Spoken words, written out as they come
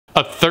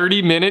A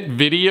 30-minute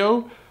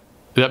video?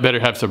 That better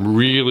have some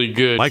really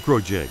good...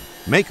 Microjig,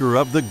 maker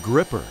of the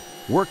gripper.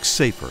 Work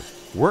safer,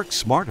 work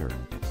smarter.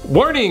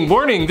 Warning,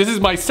 warning, this is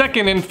my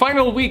second and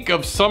final week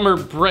of summer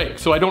break,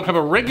 so I don't have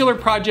a regular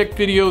project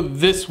video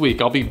this week.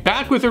 I'll be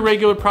back with a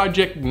regular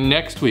project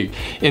next week.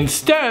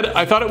 Instead,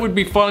 I thought it would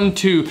be fun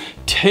to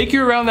take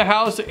you around the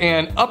house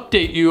and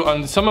update you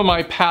on some of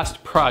my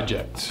past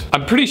projects.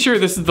 I'm pretty sure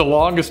this is the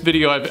longest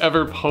video I've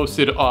ever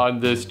posted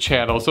on this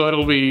channel, so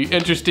it'll be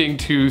interesting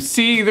to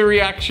see the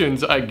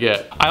reactions I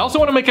get. I also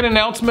want to make an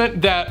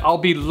announcement that I'll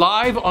be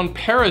live on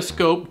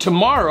Periscope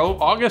tomorrow,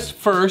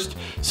 August 1st,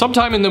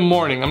 sometime in the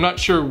morning. I'm not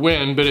sure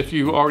when, but if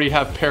you already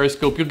have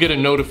Periscope, you'll get a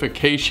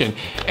notification.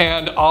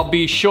 And I'll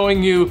be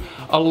showing you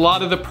a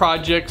lot of the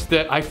projects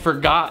that I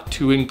forgot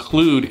to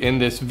include in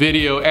this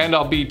video, and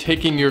I'll be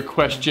taking your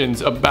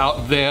questions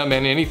about them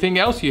and anything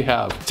else you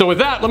have. So with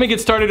that, let me get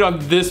started on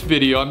this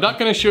video. I'm not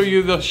gonna show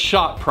you the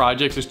shop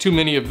projects, there's too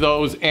many of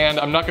those, and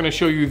I'm not gonna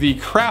show you the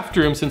craft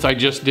room since I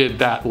just did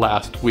that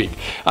last week.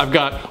 I've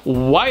got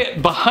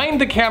Wyatt behind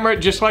the camera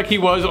just like he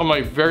was on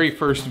my very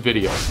first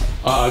video.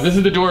 This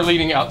is the door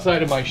leading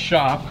outside of my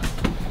shop.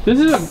 This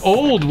is an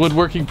old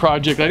woodworking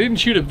project. I didn't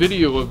shoot a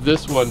video of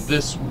this one,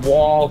 this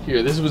wall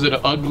here. This was an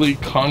ugly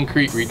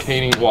concrete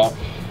retaining wall,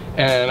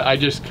 and I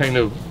just kind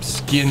of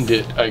skinned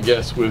it, I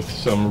guess, with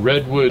some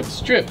redwood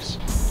strips.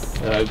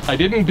 I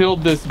didn't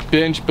build this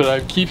bench, but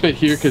I keep it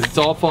here because it's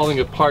all falling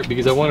apart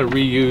because I want to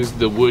reuse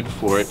the wood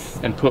for it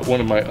and put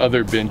one of my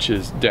other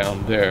benches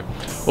down there.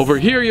 Over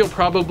here, you'll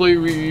probably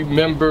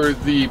remember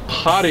the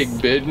potting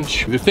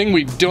bench. The thing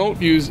we don't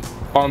use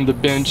on the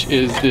bench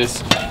is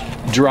this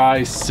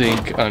dry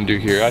sink under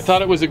here. I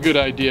thought it was a good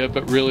idea,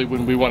 but really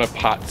when we want to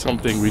pot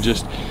something, we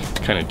just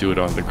kind of do it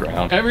on the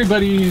ground.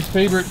 Everybody's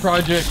favorite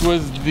project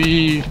was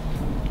the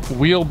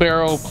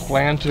wheelbarrow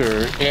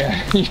planter,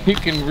 and you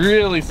can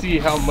really see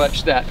how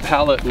much that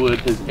pallet wood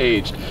has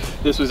aged.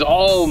 This was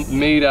all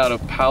made out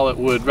of pallet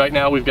wood. Right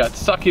now we've got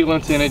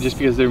succulents in it just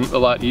because they're a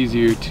lot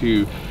easier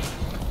to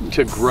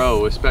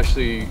grow,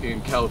 especially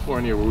in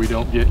California where we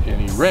don't get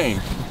any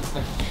rain.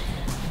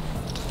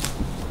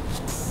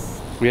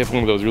 We have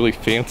one of those really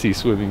fancy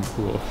swimming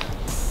pools.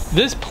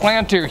 This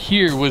planter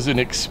here was an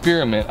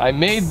experiment. I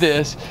made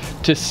this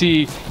to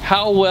see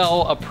how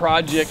well a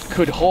project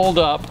could hold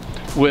up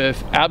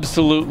with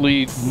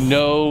absolutely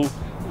no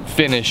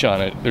finish on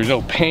it. There's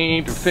no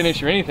paint or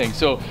finish or anything.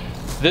 So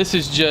this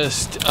is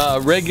just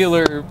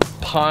regular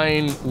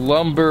pine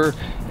lumber,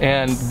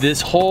 and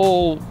this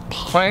whole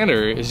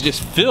planter is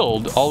just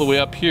filled all the way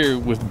up here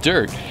with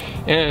dirt.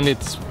 And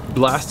it's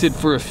lasted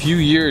for a few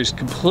years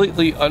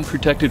completely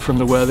unprotected from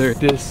the weather.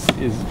 This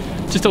is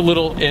just a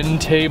little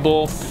end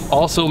table,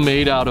 also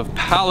made out of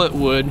pallet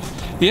wood.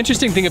 The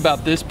interesting thing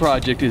about this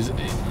project is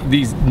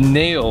these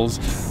nails,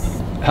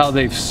 how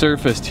they've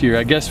surfaced here,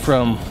 I guess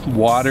from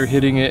water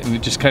hitting it, and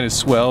it just kind of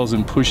swells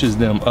and pushes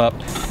them up.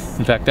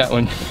 In fact, that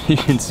one, you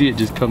can see it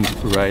just comes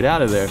right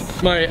out of there.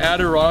 My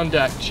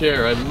Adirondack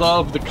chair, I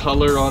love the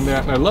color on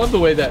that, and I love the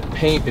way that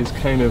paint is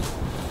kind of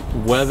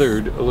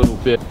weathered a little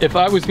bit. If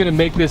I was gonna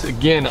make this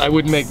again, I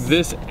would make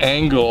this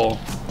angle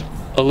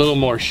a little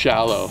more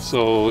shallow,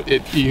 so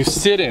you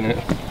sit in it,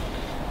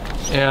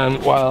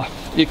 and while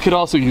it could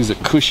also use a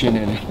cushion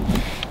in it,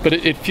 but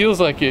it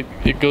feels like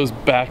it goes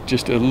back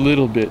just a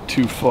little bit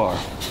too far.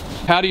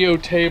 Patio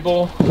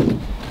table,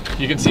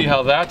 you can see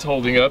how that's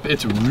holding up.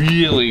 It's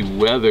really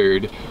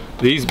weathered.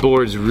 These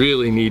boards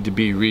really need to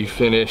be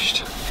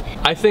refinished.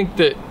 I think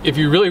that if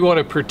you really want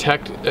to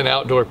protect an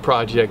outdoor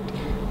project,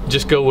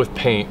 just go with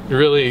paint.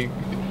 Really,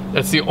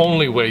 that's the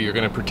only way you're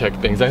gonna protect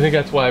things. I think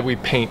that's why we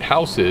paint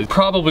houses.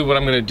 Probably what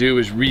I'm gonna do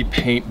is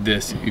repaint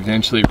this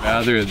eventually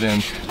rather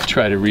than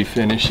try to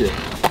refinish it.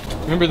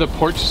 Remember the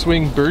porch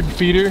swing bird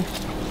feeder?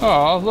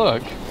 Oh,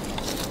 look.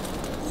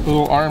 A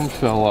little arm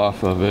fell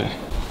off of it.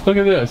 Look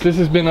at this. This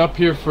has been up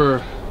here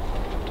for,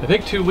 I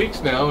think, 2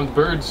 weeks now, and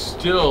birds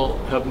still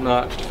have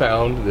not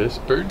found this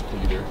bird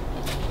feeder.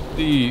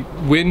 The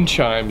wind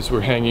chimes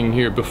were hanging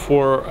here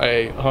before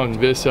I hung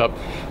this up.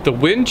 The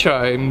wind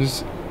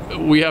chimes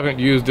we haven't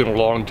used in a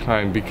long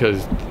time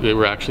because they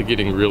were actually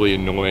getting really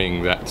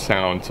annoying, that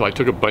sound. So I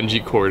took a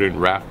bungee cord and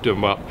wrapped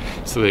them up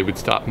so they would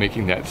stop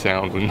making that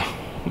sound when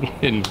the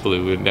wind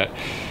blew, and that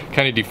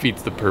kind of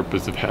defeats the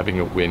purpose of having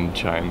a wind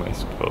chime, I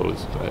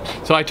suppose.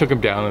 So I took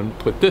them down and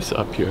put this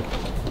up here.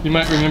 You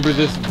might remember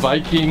this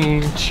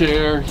Viking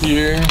chair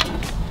here.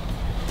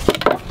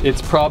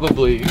 It's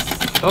probably,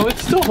 oh,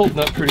 it's still holding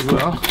up pretty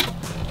well.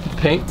 The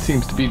paint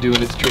seems to be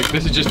doing its trick.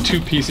 This is just 2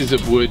 pieces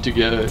of wood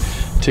together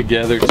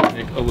to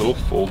make a little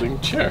folding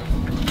chair.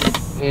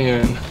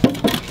 And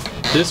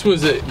this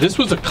was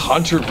a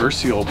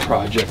controversial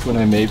project when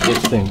I made this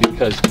thing,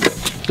 because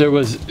there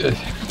was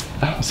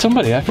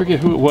somebody, I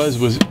forget who it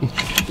was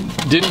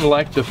didn't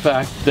like the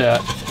fact that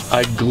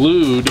I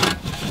glued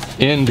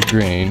end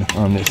grain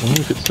on this. I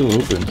wonder if it still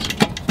opens.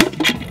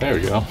 There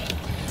we go.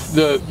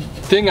 The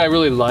thing I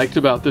really liked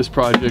about this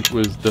project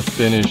was the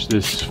finish,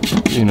 this,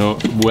 you know,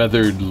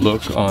 weathered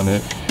look on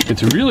it.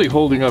 It's really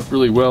holding up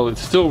really well.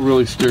 It's still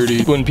really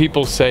sturdy. When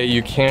people say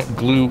you can't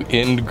glue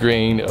end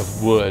grain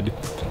of wood,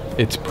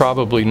 it's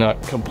probably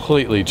not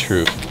completely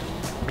true.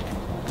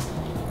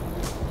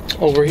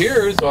 Over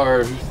here is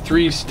our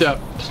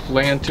 3-step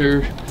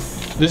planter.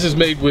 This is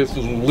made with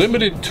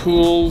limited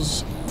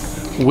tools,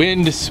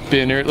 wind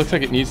spinner. It looks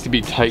like it needs to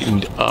be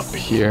tightened up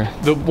here.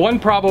 The one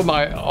problem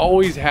I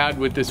always had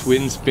with this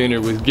wind spinner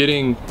was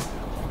getting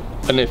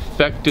an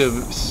effective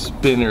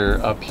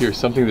spinner up here,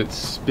 something that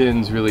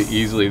spins really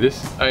easily.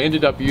 I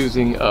ended up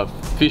using a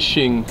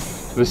fishing,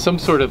 it was some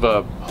sort of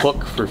a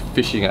hook for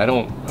fishing. I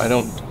don't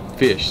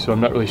fish, so I'm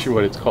not really sure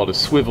what it's called, a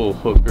swivel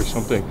hook or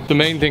something. The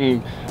main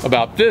thing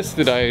about this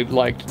that I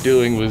liked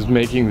doing was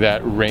making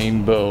that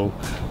rainbow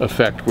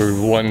effect where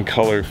one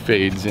color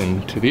fades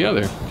into the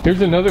other.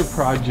 Here's another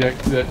project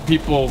that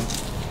people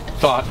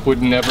thought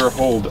would never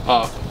hold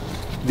up.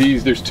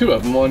 There's 2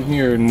 of them, one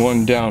here and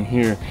one down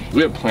here.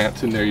 We have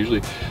plants in there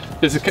usually.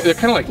 They're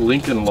kind of like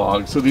Lincoln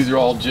logs, so these are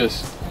all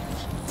just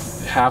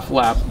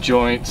half-lap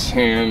joints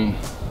and,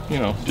 you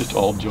know, just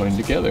all joined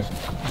together.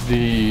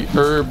 The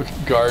herb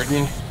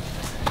garden,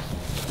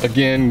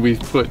 again, we've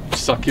put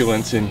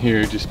succulents in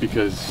here just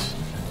because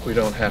we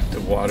don't have to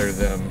water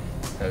them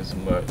as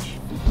much.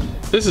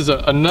 This is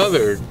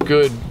another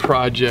good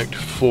project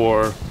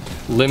for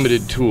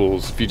limited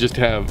tools. If you just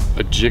have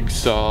a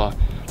jigsaw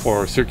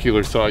or a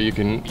circular saw, you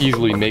can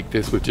easily make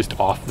this with just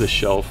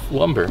off-the-shelf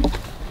lumber.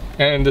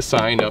 And the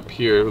sign up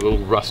here, a little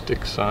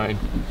rustic sign.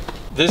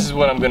 This is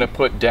what I'm gonna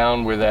put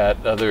down where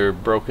that other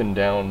broken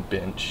down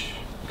bench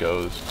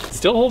goes. It's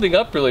still holding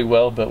up really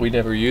well, but we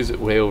never use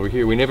it way over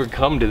here. We never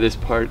come to this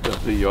part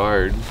of the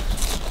yard.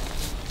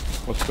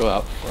 Let's go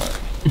out front.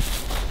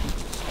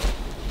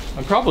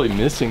 I'm probably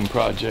missing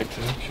projects,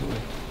 actually.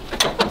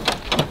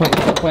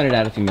 Point it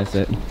out if you miss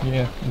it.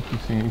 Yeah, if you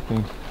see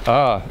anything.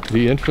 Ah,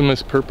 the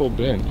infamous purple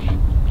bench.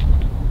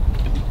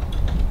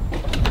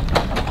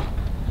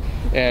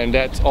 And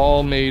that's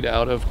all made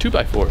out of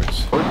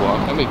 2x4s.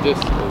 Boardwalk. I made this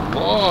a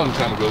long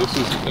time ago. This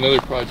was another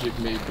project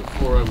made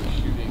before I was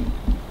shooting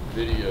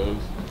videos.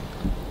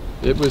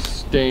 It was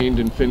stained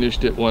and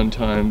finished at one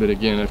time, but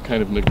again, I've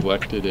kind of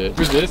neglected it.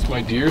 For this,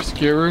 my deer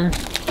scarer,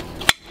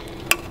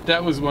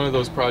 that was one of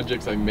those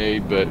projects I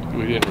made, but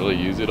we didn't really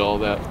use it all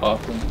that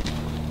often.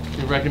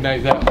 You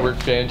recognize that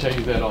workbench, I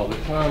use that all the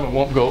time. I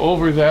won't go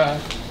over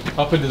that.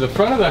 Up into the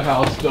front of the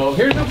house though,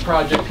 here's a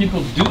project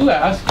people do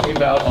ask me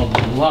about a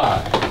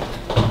lot.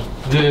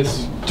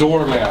 This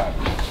doormat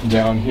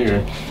down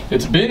here.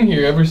 It's been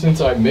here ever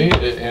since I made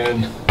it,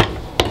 and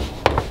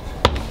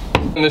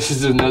this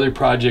is another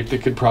project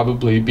that could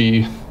probably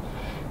be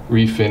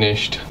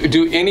refinished.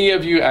 Do any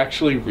of you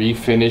actually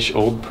refinish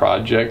old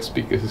projects?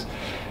 Because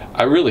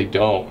I really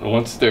don't.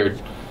 Once they're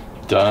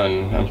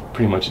done, I'm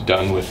pretty much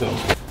done with them.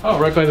 Oh,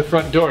 right by the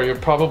front door, you'll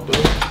probably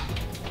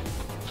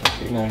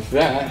recognize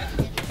that.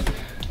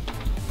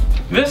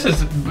 This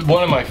is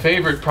one of my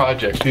favorite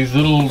projects, these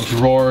little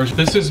drawers.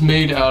 This is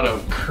made out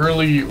of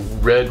curly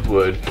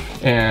redwood,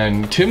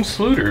 and Tim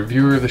Sluter,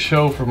 viewer of the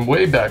show from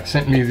way back,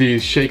 sent me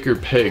these shaker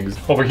pegs.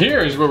 Over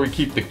here is where we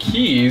keep the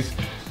keys.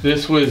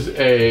 This was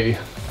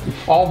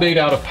all made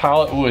out of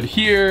pallet wood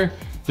here.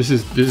 This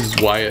is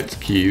Wyatt's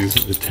keys,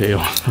 the tail.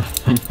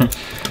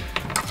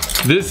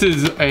 This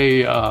is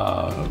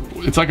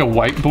it's like a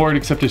whiteboard,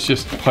 except it's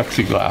just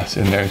plexiglass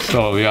in there.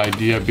 So the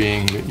idea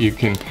being that you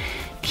can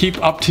keep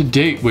up to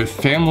date with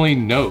family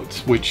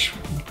notes, which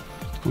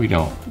we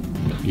don't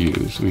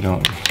use.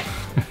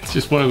 It's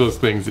just one of those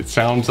things. It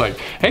sounds like,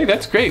 hey,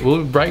 that's great,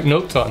 we'll write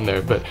notes on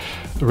there, but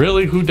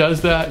really, who does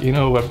that? You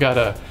know, I've got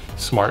a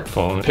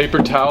smartphone.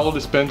 Paper towel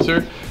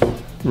dispenser.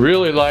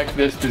 Really like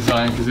this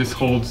design because this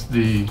holds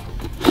the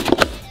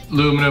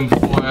aluminum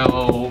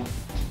foil,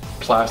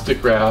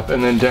 plastic wrap,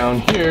 and then down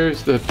here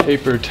is the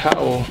paper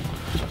towel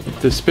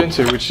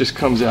dispenser, which just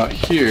comes out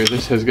here.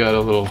 This has got a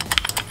little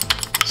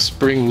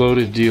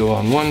spring-loaded deal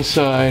on one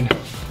side,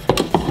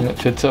 and it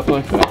fits up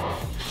like that.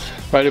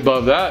 Right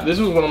above that, this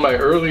was one of my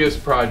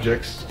earliest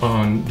projects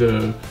on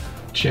the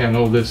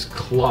channel, this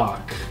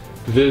clock.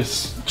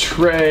 This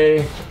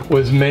tray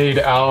was made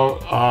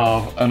out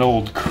of an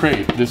old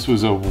crate. This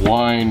was a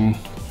wine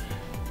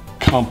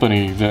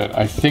company that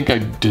I think I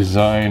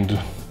designed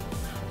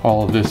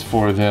all of this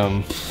for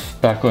them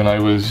back when I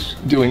was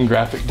doing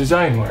graphic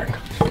design work.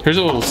 Here's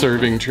a little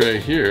serving tray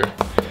here.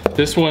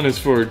 This one is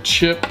for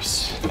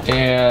chips,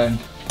 and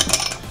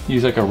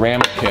use like a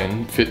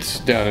ramekin, fits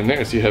down in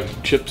there, so you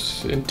have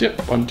chips and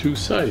dip on 2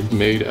 sides,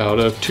 made out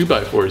of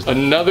 2x4s.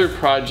 Another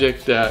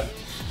project that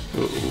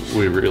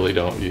we really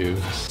don't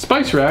use.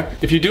 Spice rack.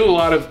 If you do a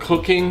lot of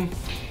cooking,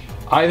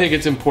 I think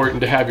it's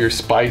important to have your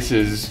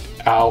spices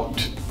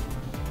out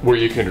where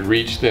you can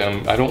reach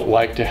them. I don't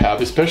like to have,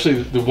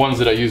 especially the ones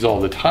that I use all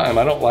the time,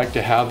 I don't like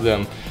to have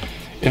them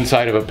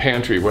inside of a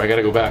pantry where I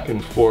gotta go back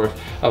and forth.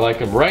 I like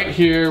them right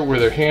here where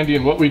they're handy,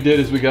 and what we did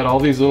is we got all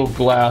these little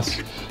glass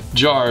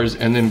jars,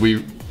 and then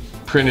we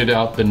printed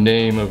out the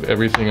name of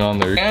everything on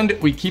there. And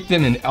we keep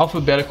them in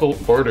alphabetical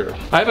order.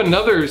 I have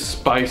another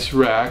spice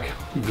rack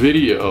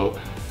video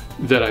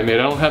that I made.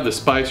 I don't have the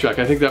spice rack.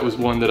 I think that was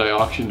one that I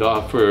auctioned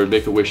off for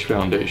Make-A-Wish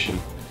Foundation.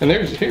 And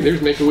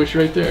there's Make-A-Wish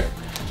right there.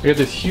 I got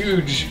this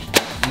huge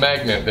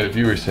magnet that a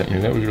viewer sent me.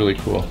 That was really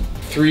cool.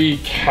 3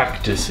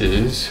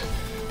 cactuses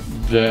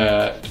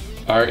that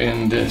are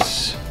in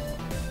this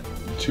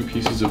 2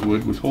 pieces of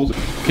wood with holes.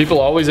 People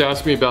always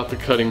ask me about the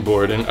cutting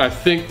board, and I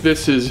think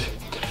this is,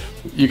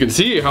 you can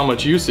see how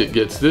much use it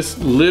gets. This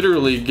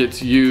literally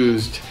gets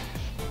used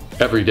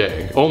every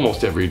day,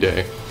 almost every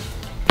day.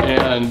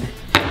 And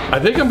I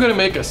think I'm gonna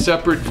make a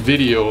separate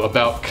video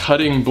about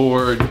cutting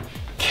board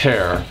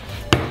care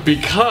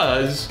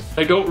because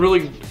I don't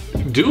really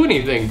do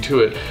anything to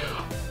it.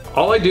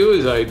 All I do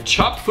is I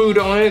chop food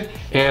on it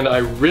and I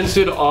rinse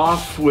it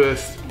off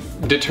with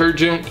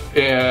detergent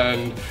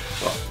and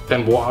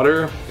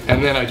water,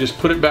 and then I just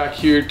put it back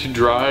here to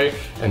dry,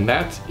 and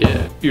that's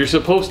it. You're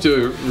supposed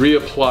to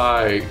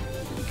reapply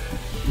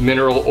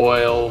mineral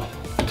oil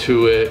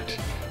to it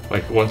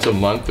like once a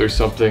month or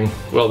something.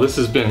 Well, this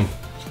has been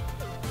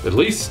at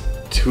least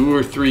 2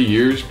 or 3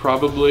 years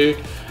probably,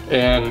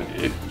 and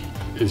it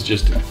is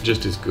just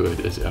as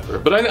good as ever.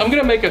 But I'm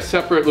gonna make a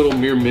separate little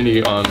Mere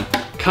Mini on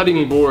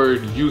cutting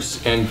board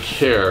use and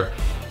care.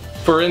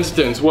 For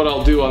instance, what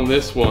I'll do on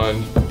this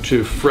one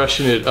to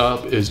freshen it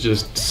up is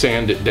just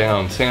sand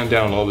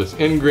down all this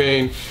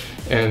ingrain,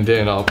 and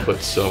then I'll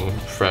put some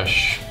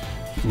fresh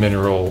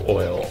mineral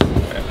oil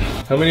on it.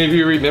 How many of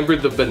you remember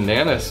the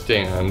banana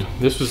stand?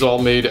 This was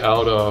all made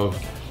out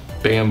of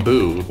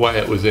bamboo.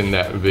 Wyatt was in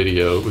that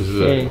video.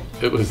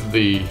 It was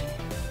the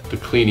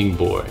cleaning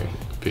boy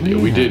video.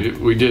 Yeah.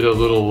 We did a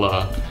little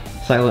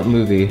silent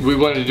movie. We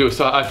wanted to do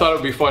I thought it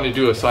would be fun to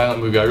do a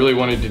silent movie. I really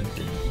wanted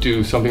to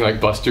do something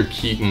like Buster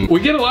Keaton. We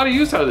get a lot of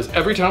use out of this.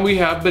 Every time we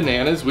have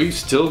bananas, we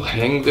still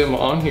hang them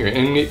on here,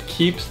 and it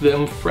keeps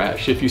them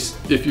fresh. If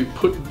you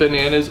put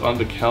bananas on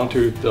the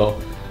counter, they'll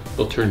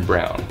turn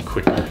brown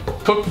quicker.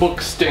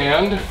 Cookbook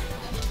stand.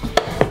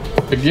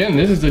 Again,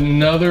 this is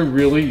another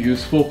really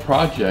useful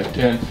project,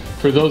 and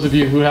for those of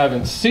you who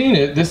haven't seen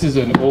it, this is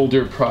an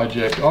older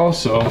project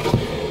also.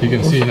 You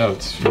can see how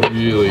it's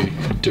really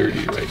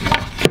dirty right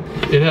now.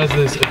 It has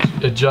this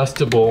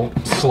adjustable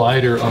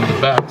slider on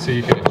the back, so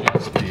you can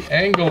adjust the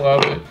angle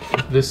of it.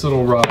 This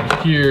little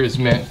rod here is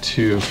meant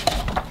to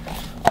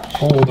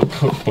hold the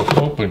cookbook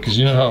open, because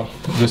you know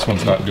how this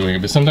one's not doing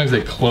it, but sometimes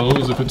they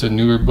close if it's a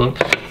newer book.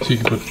 So you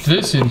can put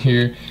this in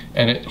here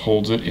and it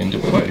holds it into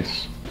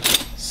place.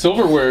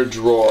 Silverware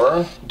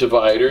drawer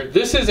divider.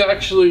 This is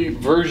actually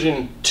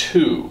version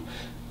 2.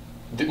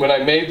 When I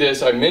made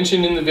this, I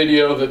mentioned in the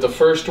video that the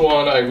first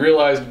one, I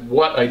realized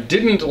what I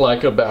didn't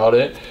like about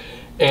it,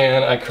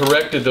 and I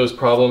corrected those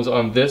problems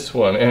on this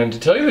one. And to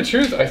tell you the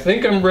truth, I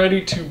think I'm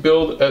ready to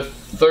build a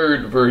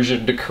 3rd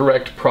version to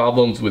correct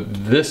problems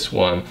with this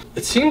one.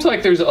 It seems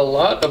like there's a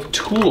lot of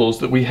tools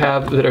that we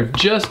have that are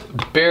just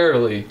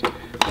barely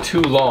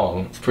too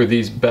long for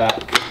these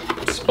back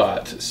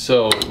spots.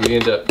 So we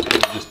end up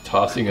just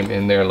tossing them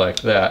in there like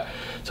that.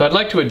 So I'd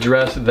like to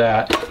address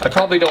that. I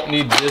probably don't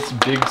need this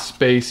big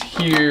space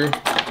here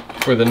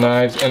for the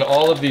knives, and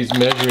all of these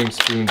measuring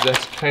spoons.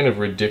 That's kind of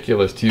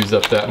ridiculous to use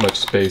up that much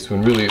space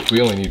when really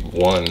we only need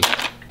one.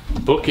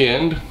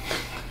 Bookend.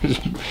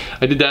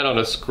 I did that on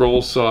a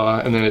scroll saw,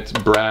 and then it's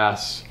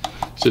brass.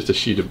 It's just a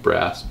sheet of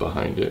brass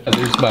behind it. And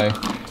there's my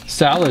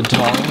salad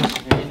tongs.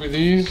 Remember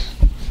these?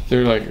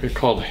 They're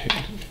called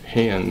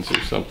hands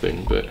or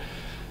something, but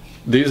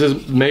these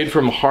is made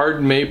from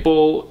hard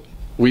maple.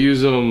 We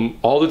use them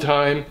all the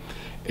time,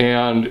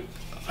 and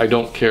I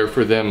don't care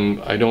for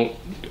them. I don't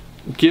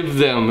give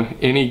them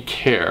any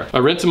care. I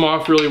rinse them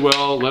off really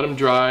well, let them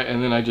dry,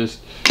 and then I just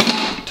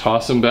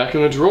toss them back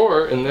in the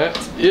drawer, and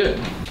that's it.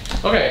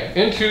 Okay,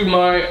 into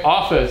my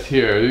office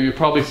here. You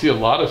probably see a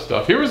lot of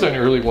stuff. Here was an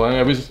early one.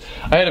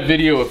 I had a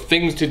video of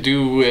things to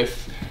do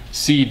with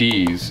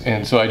CDs,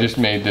 and so I just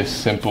made this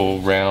simple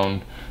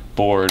round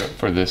board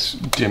for this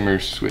dimmer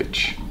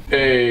switch.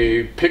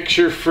 A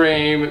picture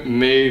frame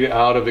made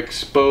out of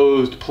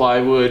exposed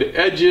plywood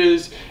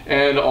edges,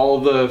 and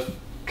all the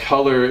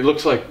color, it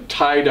looks like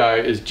tie-dye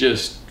is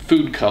just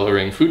food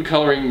coloring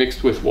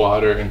mixed with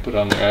water and put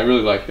on there. I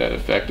really like that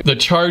effect. The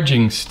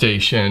charging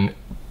station.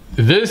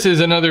 This is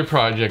another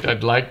project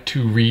I'd like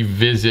to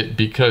revisit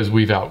because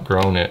we've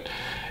outgrown it.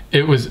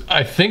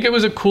 I think it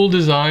was a cool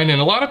design, and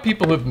a lot of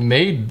people have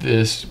made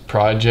this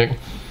project,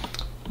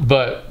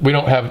 but we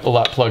don't have a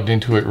lot plugged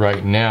into it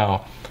right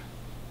now.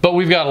 But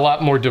we've got a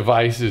lot more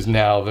devices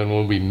now than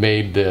when we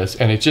made this,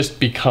 and it just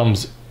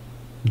becomes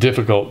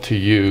difficult to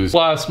use.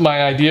 Plus,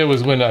 my idea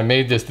was when I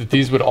made this that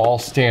these would all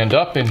stand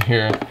up in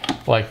here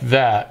like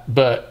that,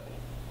 but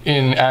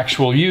in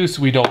actual use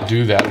we don't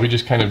do that. We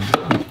just kind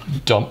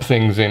of dump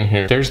things in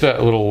here. There's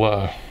that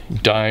little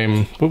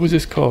dime, what was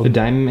this called? The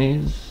dime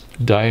maze?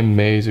 Dime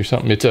maze or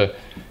something. It's a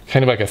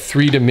kind of like a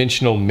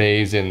 3-dimensional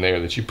maze in there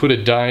that you put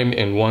a dime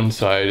in one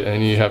side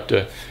and you have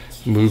to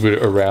move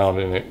it around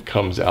and it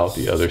comes out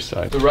the other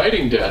side. The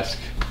writing desk.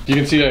 You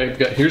can see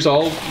here's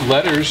all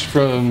letters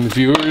from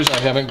viewers I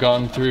haven't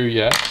gone through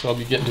yet, so I'll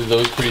be getting to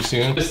those pretty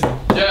soon. This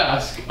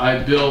desk I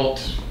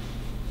built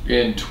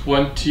in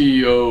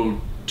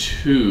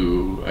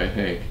 2002, I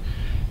think.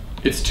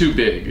 It's too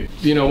big.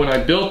 You know, when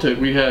I built it,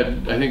 we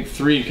had, I think,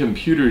 3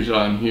 computers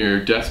on here,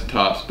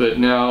 desktops, but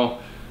now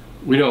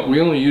we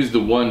only use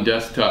the one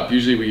desktop.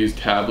 Usually we use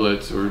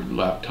tablets or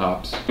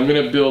laptops. I'm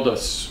gonna build a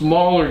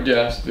smaller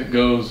desk that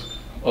goes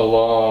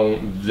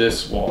along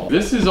this wall.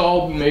 This is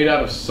all made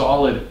out of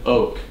solid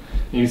oak.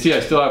 You can see I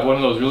still have one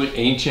of those really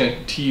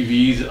ancient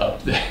TVs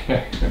up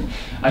there.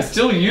 I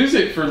still use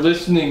it for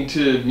listening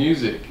to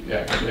music.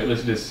 Yeah, I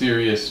listen to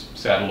Sirius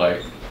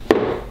satellite.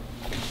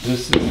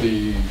 This is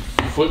the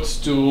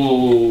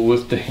footstool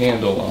with the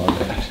handle on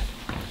it.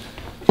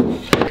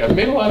 I've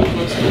made a lot of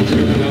footstools.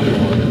 Here's another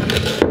one.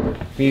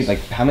 These, like,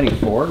 how many?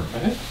 4? I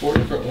think 4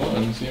 different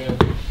ones, yeah.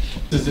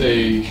 This is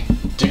a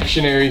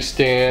dictionary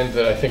stand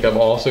that I think I'm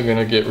also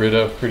gonna get rid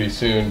of pretty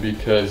soon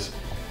because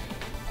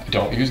I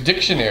don't use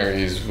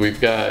dictionaries. We've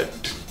got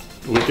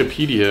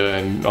Wikipedia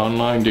and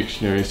online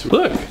dictionaries.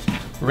 Look,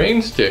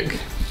 rain stick.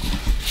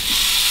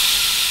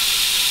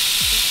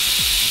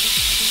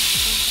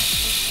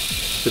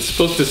 It's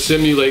supposed to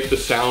simulate the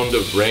sound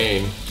of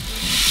rain.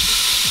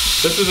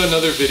 This is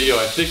another video.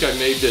 I think I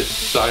made this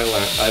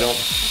silent. I don't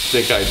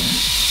think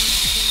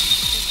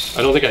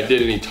I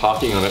did any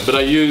talking on it, but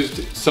I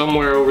used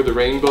Somewhere Over the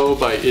Rainbow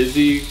by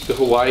Izzy, the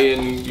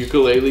Hawaiian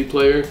ukulele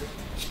player.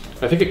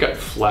 I think it got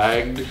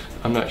flagged.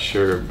 I'm not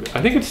sure.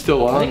 I think it's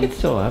still on. I think it's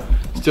still up.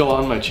 Still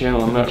on my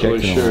channel. I'm not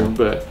really sure,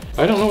 but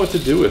I don't know what to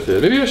do with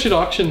it. Maybe I should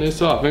auction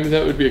this off. Maybe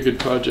that would be a good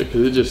project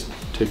because it just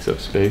takes up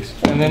space.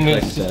 And then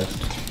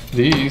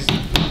these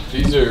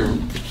are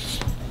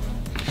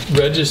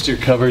register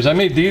covers. I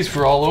made these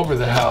for all over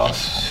the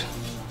house.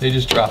 They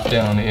just drop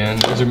down in.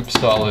 Those are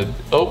solid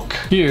oak.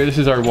 Here, this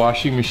is our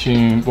washing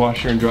machine,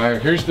 washer and dryer.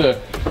 Here's the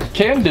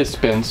can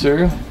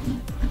dispenser.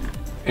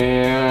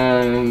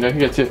 And I think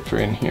that's it for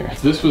in here.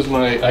 This was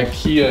my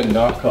IKEA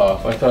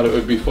knockoff. I thought it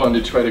would be fun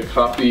to try to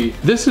copy.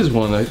 This is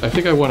one, I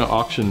think I want to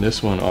auction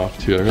this one off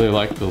too. I really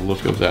like the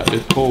look of that.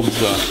 It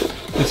holds,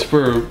 it's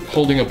for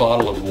holding a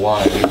bottle of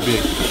wine. It would be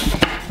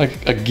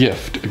like a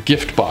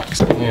gift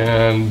box.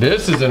 And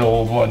this is an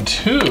old one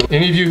too.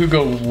 Any of you who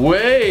go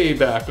way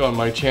back on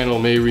my channel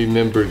may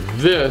remember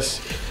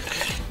this.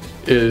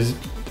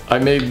 I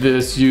made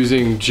this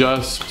using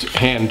just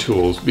hand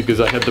tools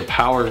because I had the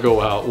power go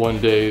out one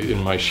day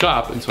in my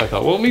shop, and so I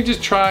thought, well, let me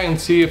just try and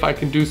see if I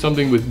can do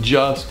something with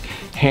just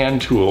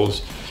hand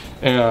tools,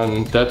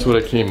 and that's what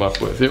I came up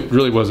with. It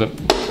really wasn't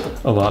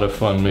a lot of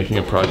fun making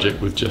a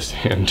project with just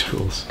hand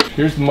tools.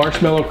 Here's the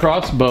marshmallow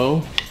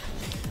crossbow.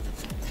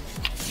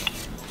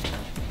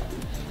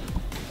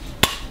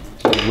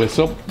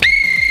 Whistle.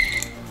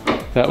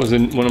 That was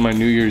in one of my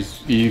New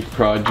Year's Eve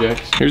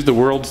projects. Here's the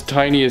world's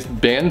tiniest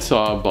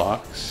bandsaw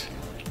box.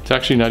 It's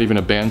actually not even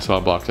a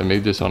bandsaw box. I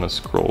made this on a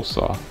scroll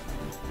saw.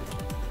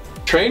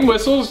 Train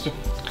whistles.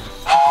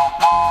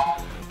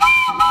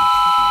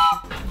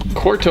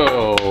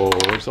 Quarto.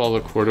 Where's all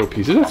the quarto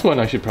pieces? That's one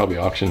I should probably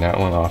auction that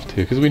one off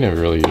too, because we never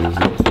really use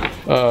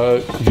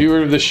it.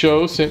 Viewer of the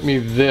show sent me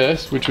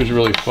this, which was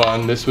really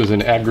fun. This was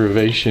an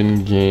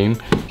aggravation game.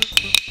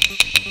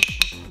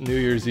 New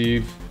Year's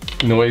Eve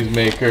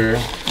noisemaker.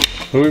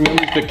 Who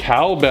remembers the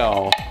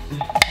cowbell?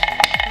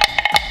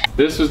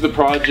 This is the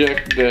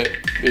project that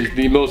is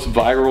the most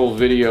viral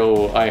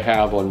video I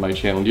have on my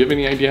channel. Do you have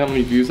any idea how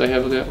many views I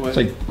have of that one? It's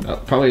like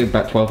probably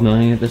about 12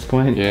 million at this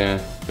point.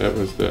 Yeah, that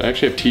was I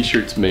actually have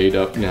t-shirts made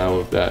up now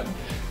of that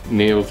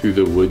nail through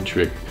the wood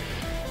trick.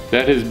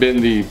 That has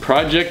been the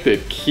project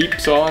that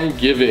keeps on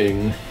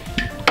giving.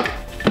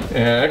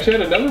 And I actually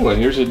had another one.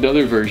 Here's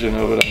another version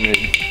of it I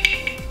made.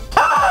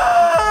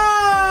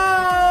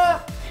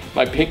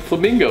 My pink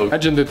flamingo.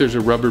 Imagine that there's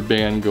a rubber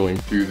band going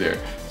through there.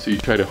 So you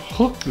try to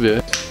hook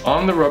this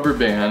on the rubber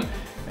band,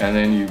 and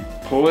then you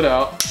pull it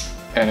out,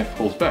 and it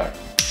pulls back,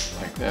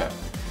 like that.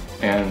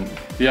 And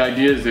the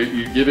idea is that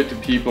you give it to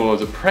people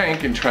as a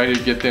prank and try to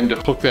get them to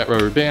hook that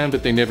rubber band,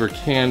 but they never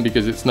can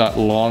because it's not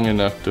long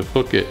enough to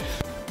hook it.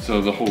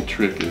 So the whole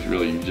trick is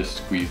really you just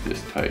squeeze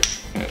this tight,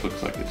 and it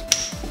looks like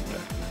it's pulled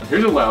back.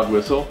 Here's a loud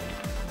whistle.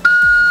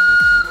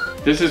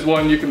 This is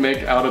one you can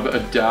make out of a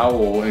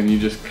dowel, and you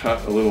just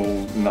cut a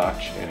little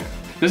notch in it.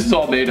 This is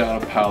all made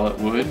out of pallet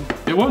wood.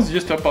 It was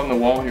just up on the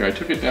wall here. I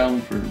took it down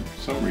for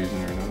some reason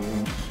or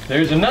another.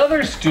 There's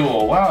another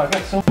stool. Wow, I've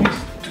got so many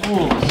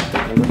stools.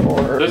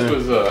 This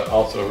was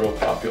also a real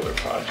popular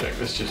project.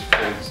 This just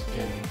folds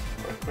in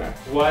right back.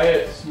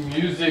 Wyatt's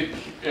music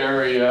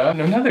area.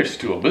 Another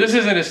stool, but this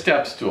isn't a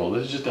step stool.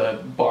 This is just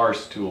a bar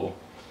stool.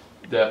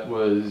 That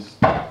was,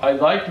 I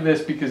liked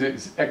this because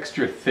it's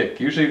extra thick.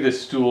 Usually the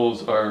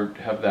stools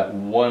have that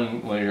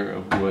one layer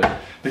of wood.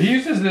 But he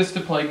uses this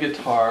to play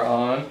guitar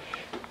on.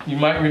 You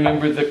might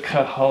remember the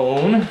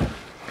cajon.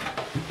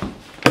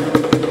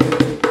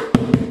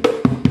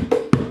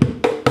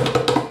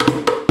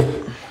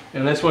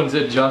 And this one's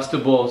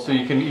adjustable, so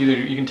you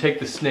can take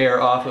the snare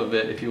off of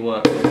it if you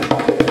want.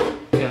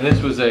 And this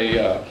was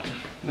what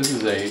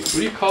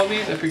do you call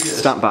these? I forget.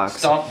 Stomp box.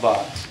 Stomp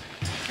box.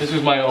 This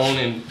was my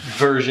own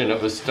version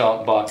of a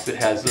stomp box that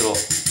has little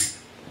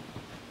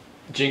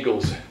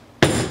jingles.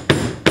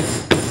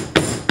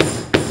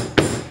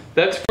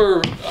 That's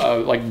for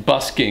like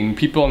busking.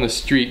 People on the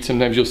street,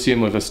 sometimes you'll see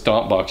them with a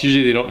stomp box.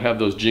 Usually they don't have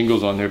those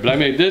jingles on there, but I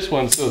made this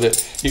one so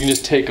that you can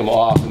just take them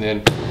off and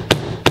then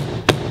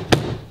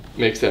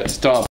makes that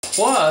stomp.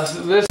 Plus,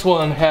 this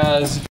one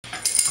has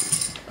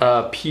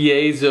a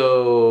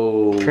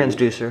piezo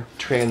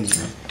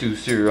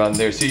transducer on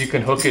there, so you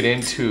can hook it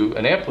into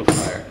an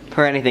amplifier.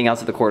 Or anything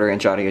else with a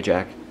 1/4-inch audio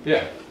jack.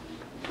 Yeah.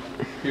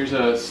 Here's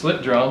a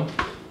slit drum.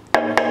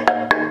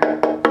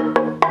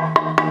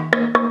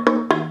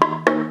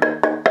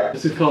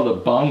 This is called a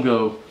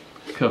bongo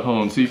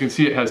cajon. So you can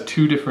see it has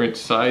 2 different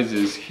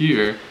sizes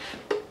here.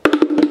 I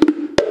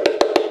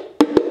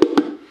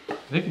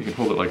think you can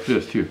hold it like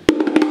this too.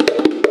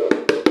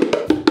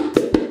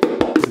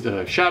 It's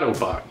a shadow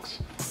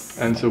box.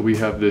 And so we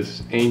have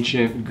this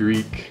ancient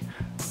Greek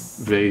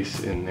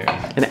vase in there.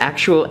 An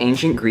actual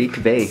ancient Greek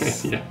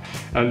vase. Yeah,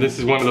 and this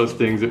is one of those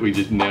things that we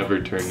just never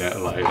turn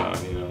that light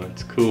on, you know.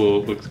 It's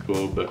cool, it looks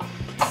cool, but...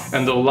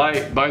 And the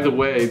light, by the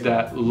way,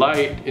 that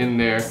light in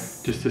there,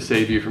 just to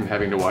save you from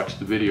having to watch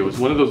the video, is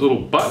one of those little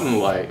button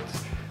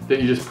lights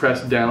that you just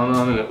press down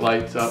on and it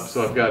lights up,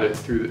 so I've got it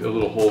through a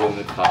little hole in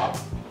the top.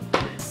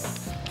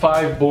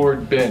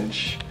 5-board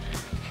bench,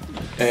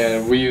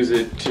 and we use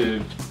it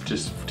to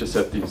just to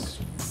set these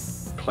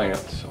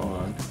plants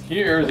on.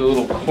 Here's a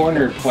little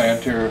corner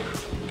planter.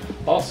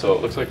 Also,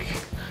 it looks like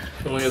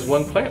it only has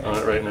 1 plant on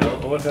it right now.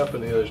 Oh, what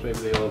happened to the others? Maybe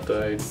they all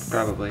died.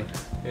 Probably.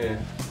 Yeah.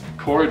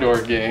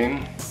 Corridor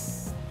game.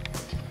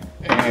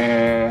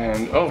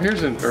 And, oh,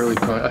 here's an early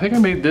project. I think I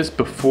made this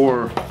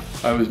before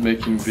I was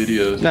making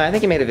videos. No, I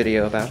think you made a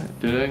video about it.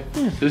 Did I?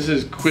 Yeah. This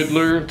is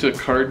Quiddler. It's a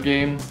card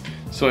game.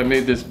 So I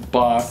made this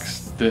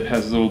box that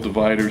has a little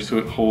divider so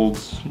it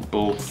holds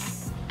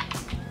both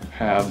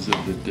halves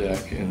of the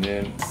deck and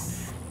then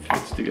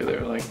fits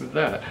together like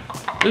that.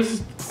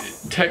 This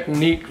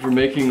technique for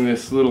making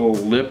this little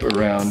lip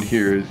around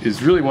here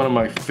is really one of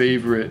my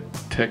favorite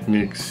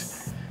techniques.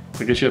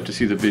 I guess you have to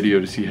see the video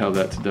to see how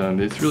that's done.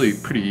 It's really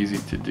pretty easy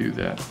to do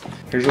that.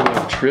 Here's a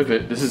little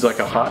trivet. This is like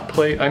a hot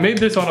plate. I made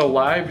this on a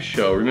live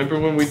show. Remember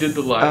when we did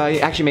the live? You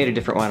actually made a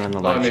different one on the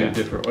live show. I made a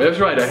different one. That's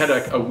right. I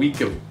had a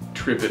week of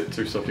trivets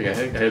or something. I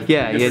had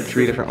yeah, you had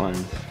 3 different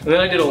ones. And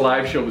then I did a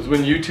live show. It was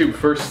when YouTube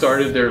first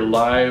started their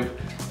live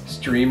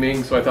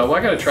streaming, so I thought, well,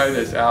 I gotta try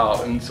this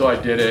out, and so I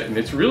did it, and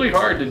it's really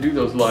hard to do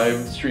those live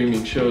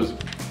streaming shows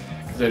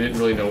because I didn't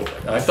really know.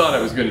 I thought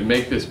I was going to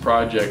make this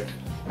project,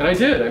 and I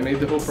did. I made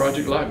the whole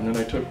project live, and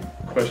then I took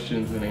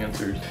questions and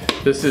answers.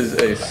 This is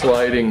a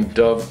sliding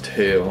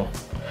dovetail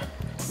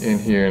in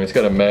here, and it's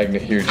got a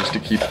magnet here just to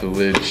keep the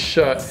lid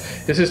shut.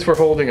 This is for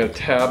holding a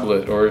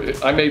tablet, or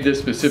I made this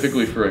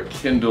specifically for a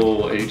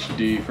Kindle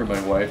HD for my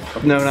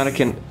wife. No, not a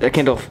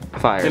Kindle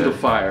Fire. Kindle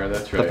Fire,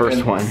 that's right. The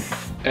first one.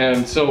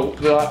 And so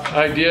the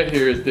idea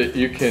here is that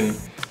you can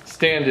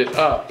stand it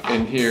up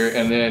in here,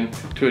 and then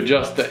to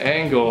adjust the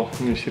angle,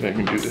 let me see if I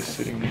can do this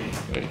sitting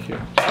right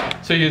here.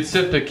 So you'd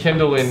sit the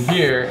Kindle in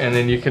here, and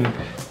then you can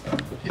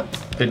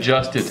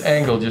adjust its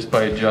angle just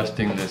by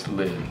adjusting this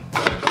lid.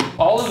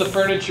 All of the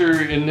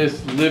furniture in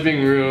this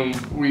living room,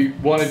 we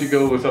wanted to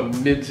go with a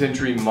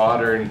mid-century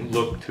modern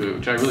look to it,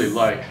 which I really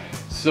like.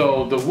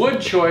 So the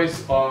wood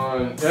choice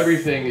on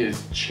everything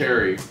is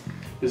cherry.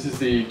 This is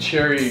the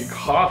cherry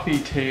coffee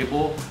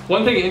table.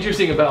 One thing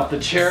interesting about the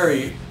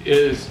cherry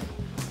is,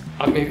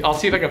 I mean, I'll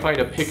see if I can find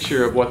a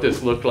picture of what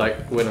this looked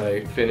like when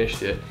I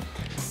finished it.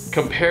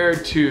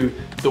 Compared to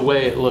the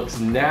way it looks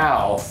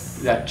now,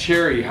 that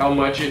cherry, how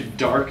much it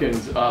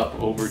darkens up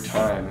over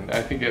time. And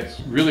I think that's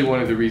really one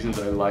of the reasons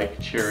I like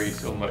cherry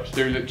so much.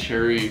 There's a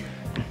cherry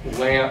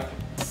lamp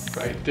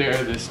right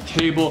there, this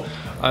table.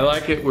 I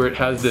like it where it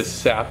has this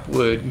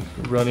sapwood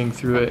running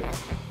through it.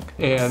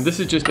 And this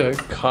is just a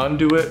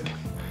conduit,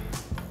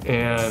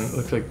 and it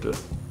looks like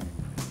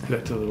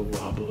that's a little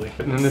wobbly.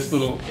 And then this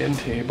little end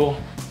table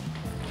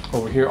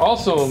over here,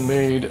 also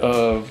made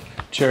of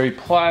cherry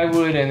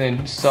plywood and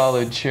then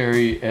solid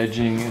cherry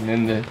edging, and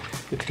then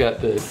it's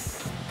got the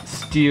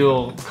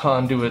steel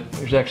conduit.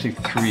 There's actually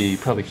 3, you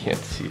probably can't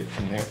see it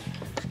from there.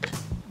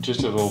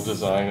 Just a little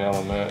design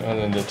element, and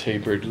then the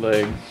tapered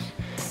leg.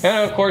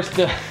 And of course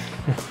the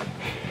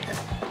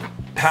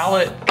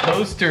pallet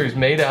coasters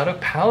made out of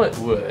pallet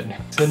wood.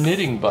 It's a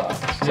knitting box,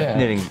 yeah.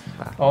 Knitting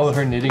box. All of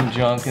her knitting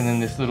junk, and then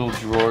this little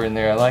drawer in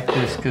there. I like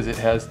this because it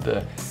has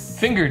the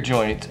finger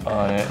joint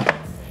on it.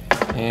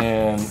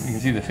 And you can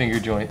see the finger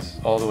joints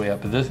all the way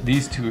up. But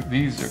these are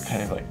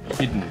kind of like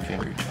hidden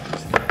finger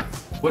joints.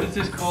 What is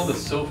this called? A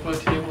sofa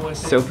table, I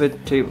think? Sofa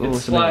table. It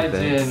slides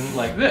in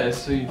like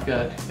this, so you've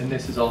got, and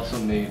this is also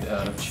made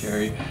out of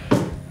cherry.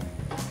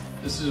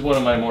 This is one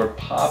of my more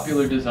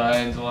popular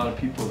designs. A lot of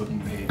people have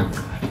made.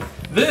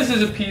 This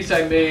is a piece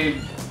I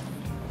made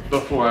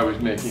before I was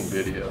making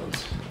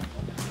videos.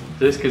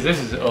 Because this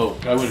is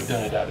oak. I would have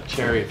done it out of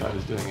cherry if I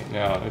was doing it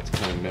now. It's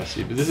kind of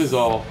messy, but this is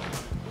all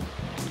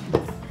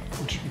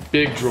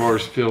big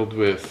drawers filled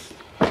with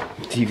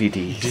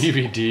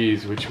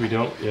DVDs, which we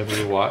don't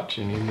ever watch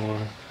anymore.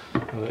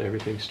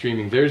 Everything's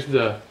streaming. There's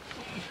the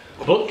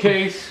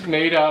bookcase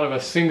made out of a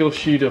single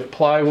sheet of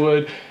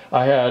plywood.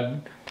 I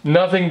had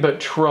nothing but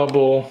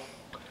trouble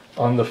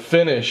on the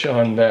finish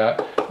on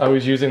that. I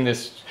was using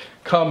this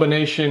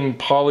combination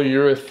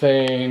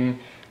polyurethane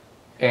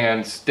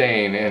and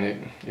stain,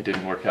 and it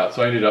didn't work out.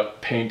 So I ended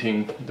up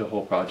painting the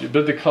whole project.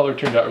 But the color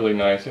turned out really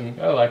nice, and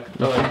I like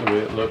the way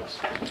it looks.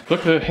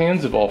 Look, the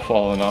hands have all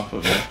fallen off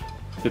of it.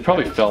 They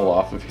probably fell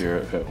off of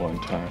here at one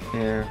time.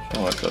 Yeah.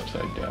 Oh, it's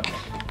upside down.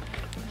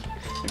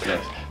 I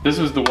guess. This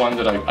was the one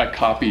that I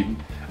copied.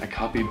 I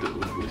copied the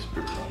Wood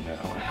Whisperer on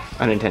that one.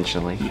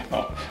 Unintentionally.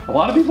 Yeah. A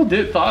lot of people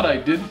thought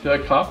I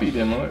copied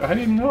him. I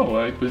didn't know.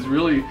 It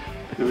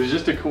was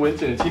just a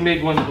coincidence. He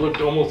made one that looked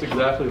almost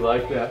exactly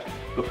like that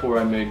before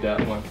I made that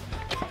one.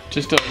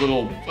 Just a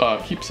little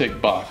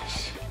keepsake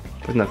box.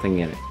 With nothing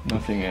in it.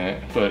 Nothing in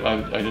it, but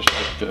I just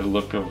like the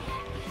look of,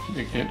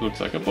 it looks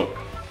like a book.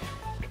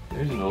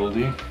 There's an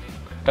oldie.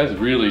 That's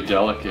really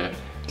delicate.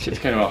 It's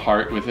kind of a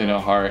heart within a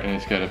heart, and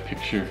it's got a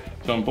picture.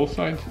 It's on both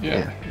sides?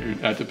 Yeah.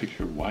 That's a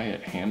picture of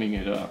Wyatt hamming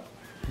it up.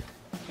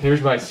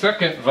 Here's my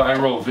second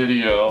viral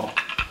video,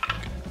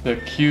 the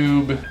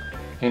Cube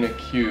in a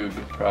Cube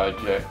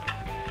project.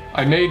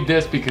 I made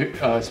this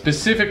because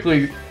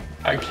specifically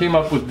I came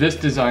up with this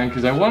design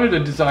because I wanted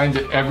a design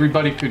that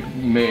everybody could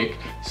make,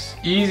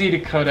 easy to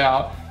cut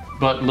out,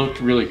 but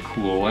looked really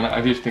cool, and I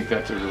just think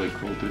that's a really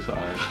cool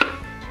design.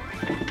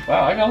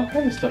 Wow, I got all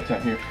kinds of stuff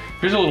down here.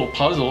 Here's a little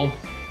puzzle.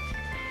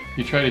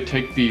 You try to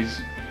take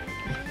these,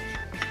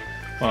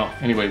 well,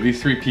 anyway,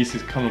 these three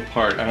pieces come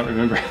apart. I don't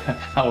remember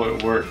how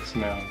it works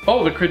now.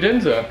 Oh, the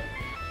credenza.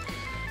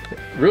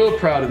 Real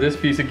proud of this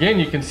piece. Again,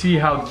 you can see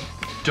how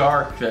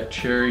dark that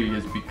cherry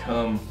has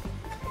become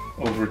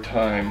over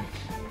time.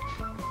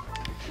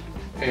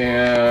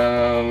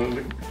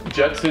 And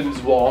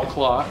Jetson's wall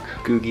clock.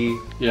 Googie.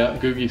 Yeah,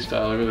 Googie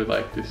style. I really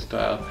like this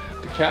style.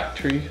 The cat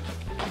tree.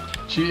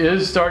 She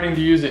is starting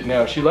to use it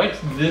now. She likes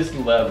this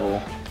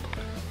level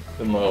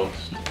the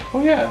most.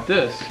 Oh yeah,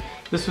 this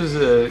was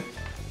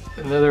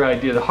another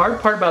idea. The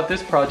hard part about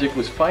this project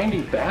was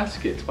finding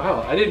baskets.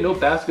 Wow, I didn't know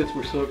baskets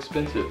were so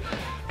expensive.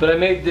 But I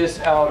made this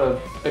out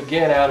of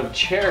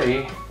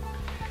cherry,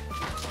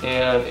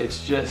 and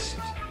it's just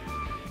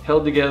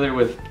held together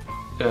with,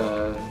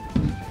 I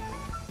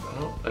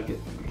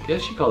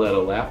guess you call that a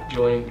lap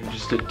joint,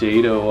 just a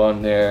dado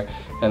on there,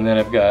 and then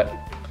I've got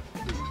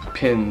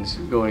pins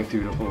going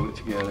through to hold it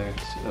together.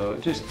 So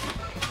it just,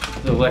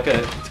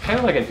 it's kind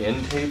of like an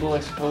end table,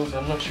 I suppose.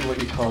 I'm not sure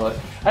what you call it.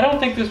 I don't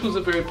think this was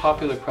a very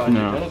popular project.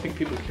 No. I don't think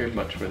people cared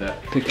much for that.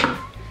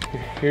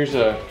 Here's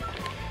a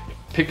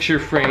picture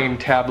frame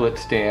tablet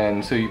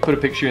stand. So you put a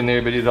picture in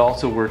there, but it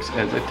also works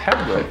as a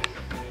tablet.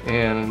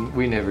 And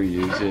we never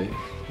use it.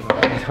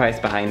 Twice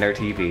behind our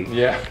TV.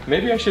 Yeah,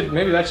 maybe that's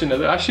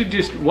another,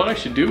 what I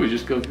should do is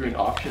just go through and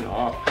auction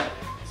off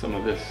some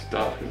of this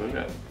stuff, because I've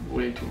got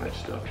way too much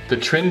stuff. The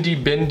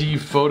trendy bendy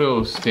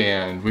photo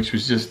stand, which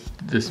was just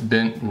this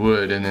bent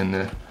wood, and then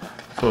the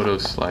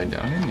photos slide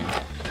down in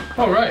there.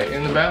 All right,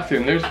 in the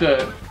bathroom, there's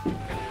the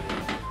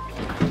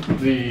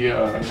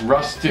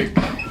rustic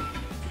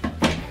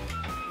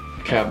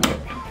cabinet.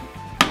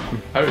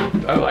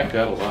 I like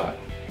that a lot.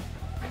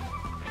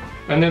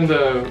 And then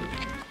the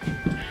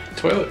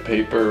toilet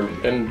paper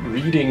and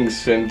reading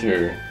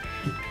center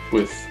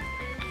with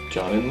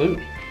John and Lou.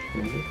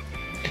 Remember?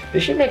 They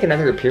should make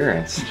another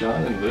appearance.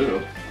 John and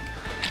Lou.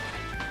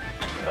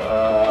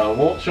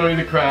 Won't show you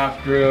the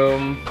craft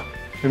room.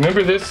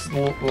 Remember this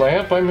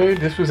lamp I made?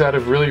 This was out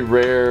of really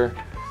rare,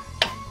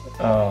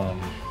 I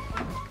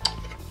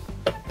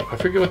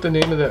forget what the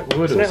name of that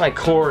wood is. Isn't it like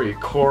Corey.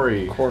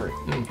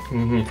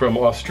 From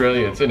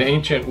Australia. It's an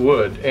ancient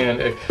wood,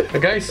 and a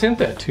guy sent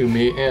that to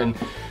me, and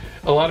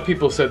a lot of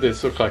people said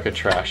this looked like a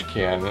trash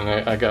can,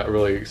 and I got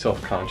really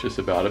self-conscious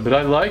about it. But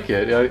I like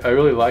it. I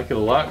really like it a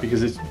lot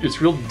because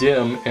it's real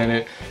dim, and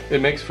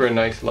it makes for a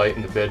nice light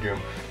in the bedroom.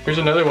 Here's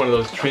another one of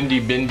those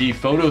trendy bendy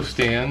photo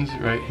stands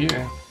right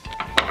here.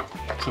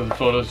 So the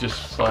photos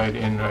just slide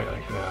in right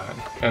like that.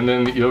 And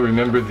then you'll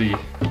remember the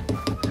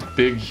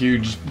big,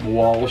 huge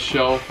wall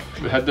shelf.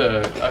 It had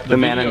the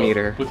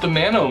manometer. With the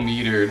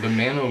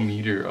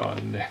manometer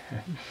on there.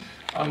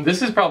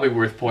 This is probably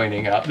worth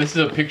pointing out. This is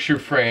a picture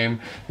frame.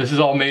 This is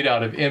all made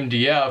out of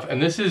MDF,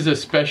 and this is a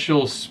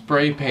special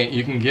spray paint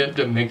you can get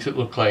that makes it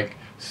look like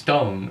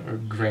stone or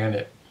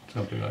granite,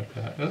 something like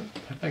that.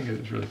 I think it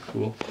was really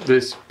cool.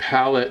 This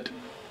palette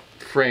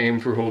frame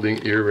for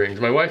holding earrings.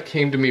 My wife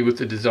came to me with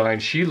the design.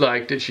 She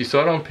liked it. She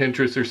saw it on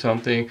Pinterest or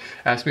something,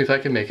 asked me if I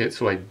could make it,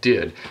 so I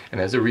did. And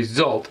as a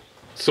result,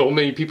 so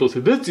many people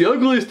said, "That's the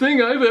ugliest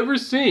thing I've ever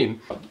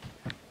seen."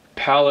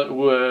 Palette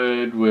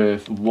wood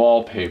with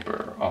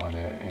wallpaper on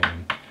it,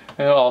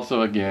 and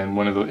also again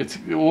one of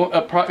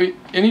the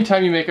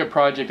anytime you make a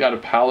project out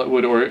of palette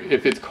wood, or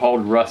if it's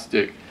called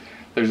rustic,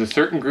 there's a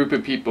certain group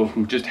of people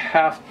who just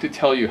have to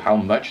tell you how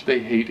much they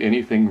hate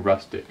anything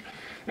rustic,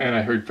 and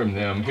I heard from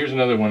them. Here's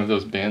another one of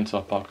those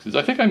bandsaw boxes.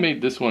 I think I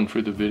made this one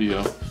for the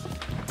video.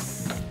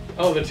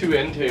 Oh, the two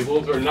end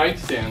tables, or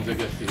nightstands I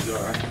guess these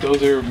are.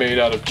 Those are made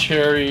out of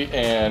cherry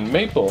and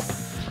maple,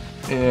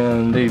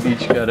 and they've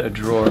each got a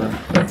drawer.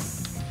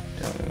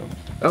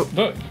 Oh,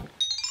 look.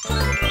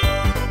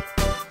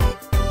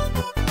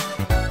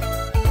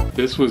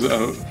 This was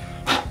a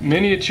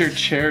miniature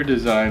chair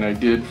design I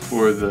did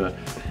for the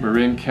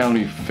Marin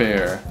County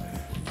Fair.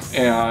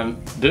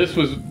 And this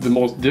was the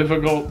most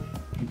difficult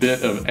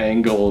bit of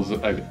angles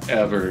I've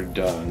ever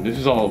done. This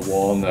is all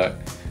walnut,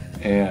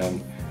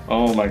 and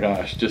oh my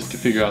gosh, just to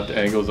figure out the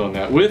angles on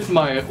that with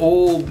my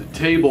old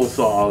table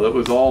saw that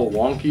was all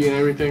wonky and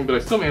everything, but I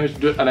still managed to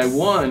do it, and I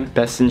won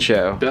Best in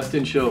Show. Best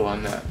in Show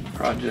on that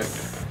project.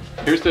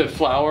 Here's the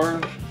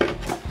flower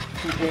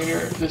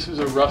container. This is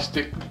a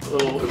rustic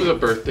little, it was a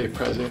birthday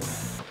present.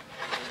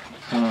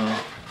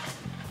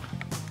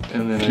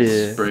 And then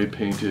it's spray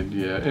painted,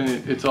 yeah.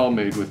 And it's all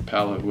made with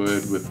pallet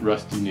wood with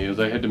rusty nails.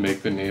 I had to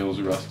make the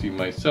nails rusty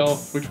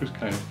myself, which was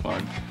kind of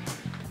fun.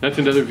 That's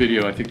another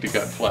video I think that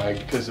got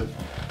flagged because of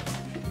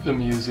the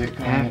music.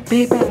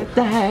 Happy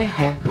birthday,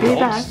 happy birthday.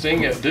 Don't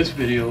sing it, this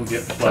video will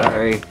get flagged.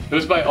 Sorry. It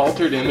was by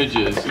Altered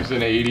Images. It was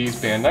an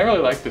 80s band. I really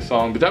liked the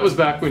song, but that was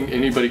back when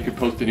anybody could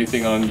post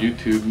anything on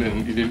YouTube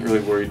and you didn't really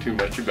worry too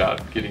much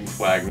about getting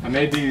flagged. I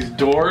made these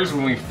doors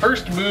when we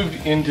first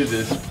moved into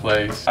this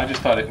place. I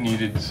just thought it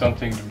needed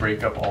something to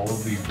break up all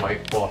of these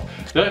white walls.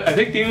 I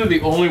think these are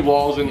the only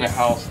walls in the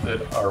house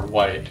that are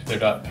white. They're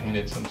not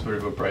painted some sort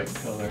of a bright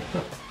color.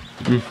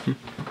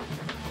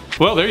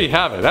 Well, there you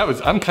have it.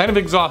 I'm kind of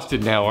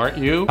exhausted now, aren't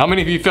you? How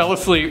many of you fell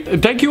asleep?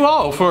 Thank you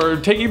all for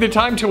taking the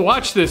time to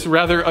watch this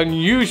rather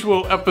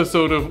unusual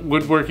episode of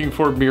Woodworking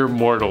for Mere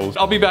Mortals.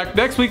 I'll be back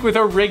next week with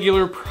a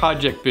regular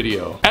project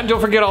video. And don't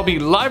forget, I'll be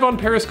live on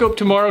Periscope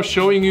tomorrow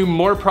showing you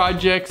more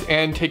projects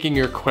and taking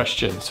your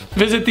questions.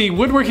 Visit the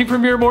Woodworking for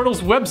Mere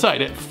Mortals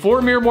website at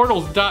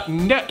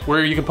formeremortals.net,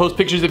 where you can post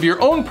pictures of your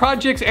own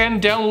projects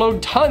and download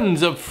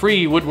tons of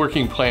free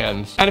woodworking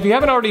plans. And if you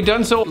haven't already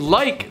done so,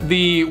 like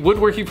the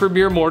Woodworking for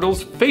Mere Mortals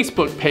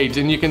Facebook page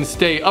and you can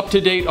stay up to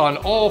date on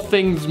all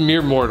things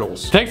Mere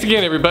Mortals. Thanks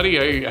again,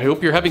 everybody. I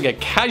hope you're having a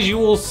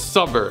casual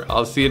summer.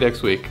 I'll see you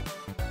next week.